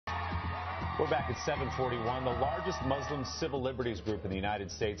We're back at 7:41. The largest Muslim civil liberties group in the United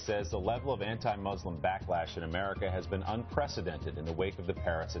States says the level of anti-Muslim backlash in America has been unprecedented in the wake of the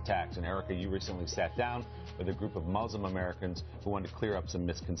Paris attacks. And Erica, you recently sat down with a group of Muslim Americans who wanted to clear up some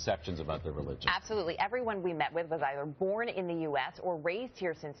misconceptions about their religion. Absolutely. Everyone we met with was either born in the U.S. or raised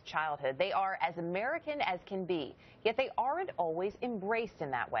here since childhood. They are as American as can be, yet they aren't always embraced in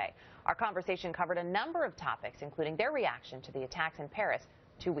that way. Our conversation covered a number of topics, including their reaction to the attacks in Paris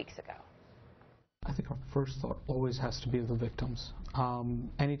 2 weeks ago. I think our first thought always has to be the victims.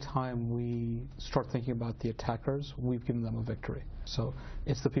 Anytime we start thinking about the attackers, we've given them a victory. So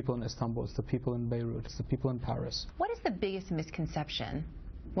it's the people in Istanbul, it's the people in Beirut, it's the people in Paris. What is the biggest misconception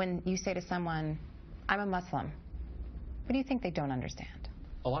when you say to someone, I'm a Muslim? What do you think they don't understand?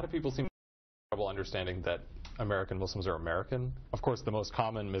 A lot of people seem to have trouble understanding that American Muslims are American. Of course, the most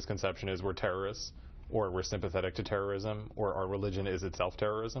common misconception is we're terrorists, or we're sympathetic to terrorism, or our religion is itself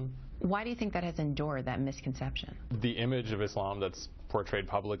terrorism. Why do you think that has endured, that misconception? The image of Islam that's portrayed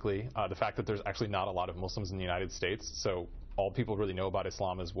publicly, the fact that there's actually not a lot of Muslims in the United States, so all people really know about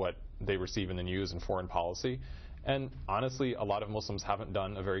Islam is what they receive in the news and foreign policy. And honestly, a lot of Muslims haven't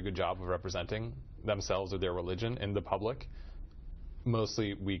done a very good job of representing themselves or their religion in the public.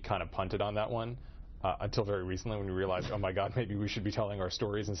 Mostly we kind of punted on that one. Until very recently when we realized, oh my God, maybe we should be telling our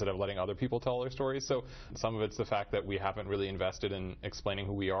stories instead of letting other people tell their stories. So some of it's the fact that we haven't really invested in explaining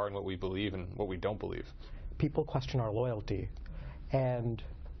who we are and what we believe and what we don't believe. People question our loyalty, and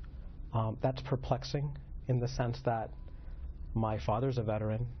that's perplexing in the sense that my father's a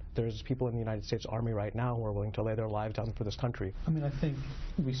veteran. There's people in the United States Army right now who are willing to lay their lives down for this country. I mean, I think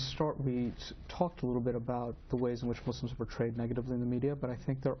we talked a little bit about the ways in which Muslims are portrayed negatively in the media, but I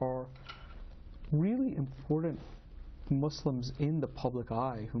think there are really important Muslims in the public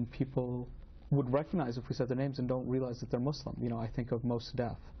eye whom people would recognize if we said their names and don't realize that they're Muslim. You know, I think of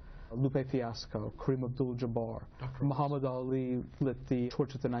Mossadegh, Lupe Fiasco, Kareem Abdul-Jabbar, Muhammad Ali lit the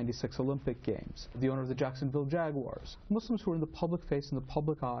torch at the '96 Olympic Games, the owner of the Jacksonville Jaguars. Muslims who are in the public face, in the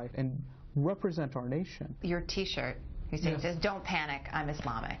public eye, and represent our nation. Your T-shirt, you say, says, don't panic, I'm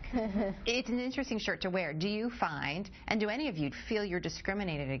Islamic. It's an interesting shirt to wear. Do you find, and do any of you feel you're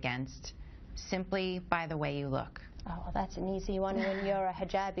discriminated against simply by the way you look? Oh, well, that's an easy one when you're a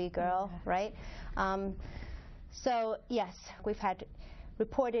hijabi girl, right? So, yes, we've had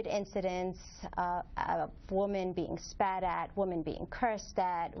reported incidents of women being spat at, women being cursed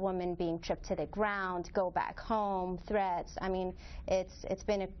at, women being tripped to the ground, go back home, threats. I mean, it's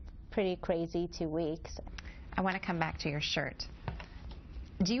been a pretty crazy 2 weeks. I want to come back to your shirt.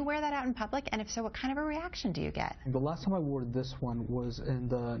 Do you wear that out in public? And if so, what kind of a reaction do you get? The last time I wore this one was in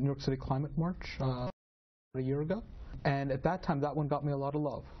the New York City Climate March a year ago. And at that time, that one got me a lot of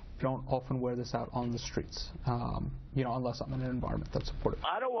love. I don't often wear this out on the streets, you know, unless I'm in an environment that's supportive.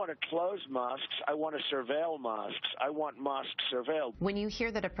 I don't want to close mosques. I want to surveil mosques. I want mosques surveilled. When you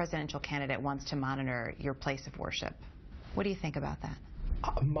hear that a presidential candidate wants to monitor your place of worship, what do you think about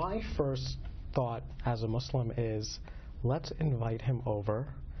that? My first thought as a Muslim is, let's invite him over.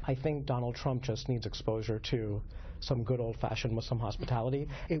 I think Donald Trump just needs exposure to some good old-fashioned Muslim hospitality.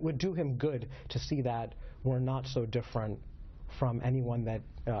 It would do him good to see that we're not so different from anyone that,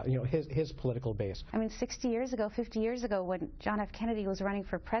 you know, his political base. I mean, 60 years ago, 50 years ago, when John F. Kennedy was running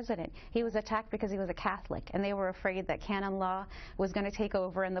for president, he was attacked because he was a Catholic, and they were afraid that canon law was going to take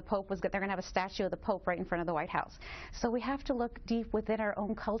over and the Pope was they're going to have a statue of the Pope right in front of the White House. So we have to look deep within our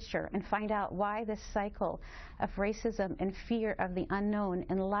own culture and find out why this cycle of racism and fear of the unknown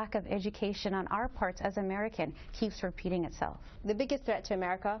and lack of education on our parts as American keeps repeating itself. The biggest threat to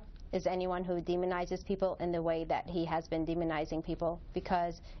America is anyone who demonizes people in the way that he has been demonizing people,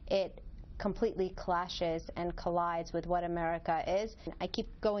 because it completely clashes and collides with what America is. I keep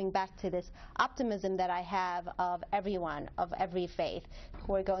going back to this optimism that I have of everyone, of every faith.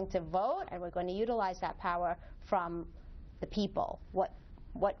 We're going to vote and we're going to utilize that power from the people. What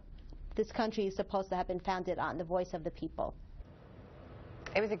this country is supposed to have been founded on, the voice of the people.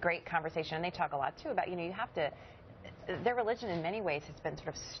 It was a great conversation, and they talk a lot, too, about, you know, you have to, their religion in many ways has been sort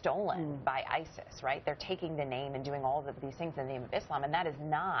of stolen by ISIS, right? They're taking the name and doing all of these things in the name of Islam, and that is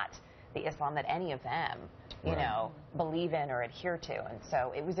not the Islam that any of them, you know, believe in or adhere to. And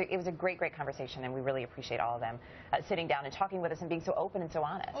so it was a great conversation, and we really appreciate all of them sitting down and talking with us and being so open and so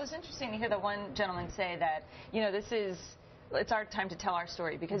honest. Well, it's interesting to hear the one gentleman say that, you know, it's our time to tell our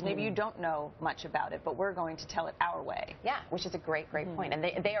story, because maybe you don't know much about it, but we're going to tell it our way. Yeah, which is a great point. And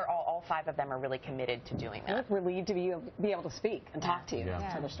they are all five of them are really committed to doing that. We're relieved to be able to speak and talk to you,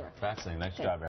 tell their story. Fascinating. Nice job, Eric.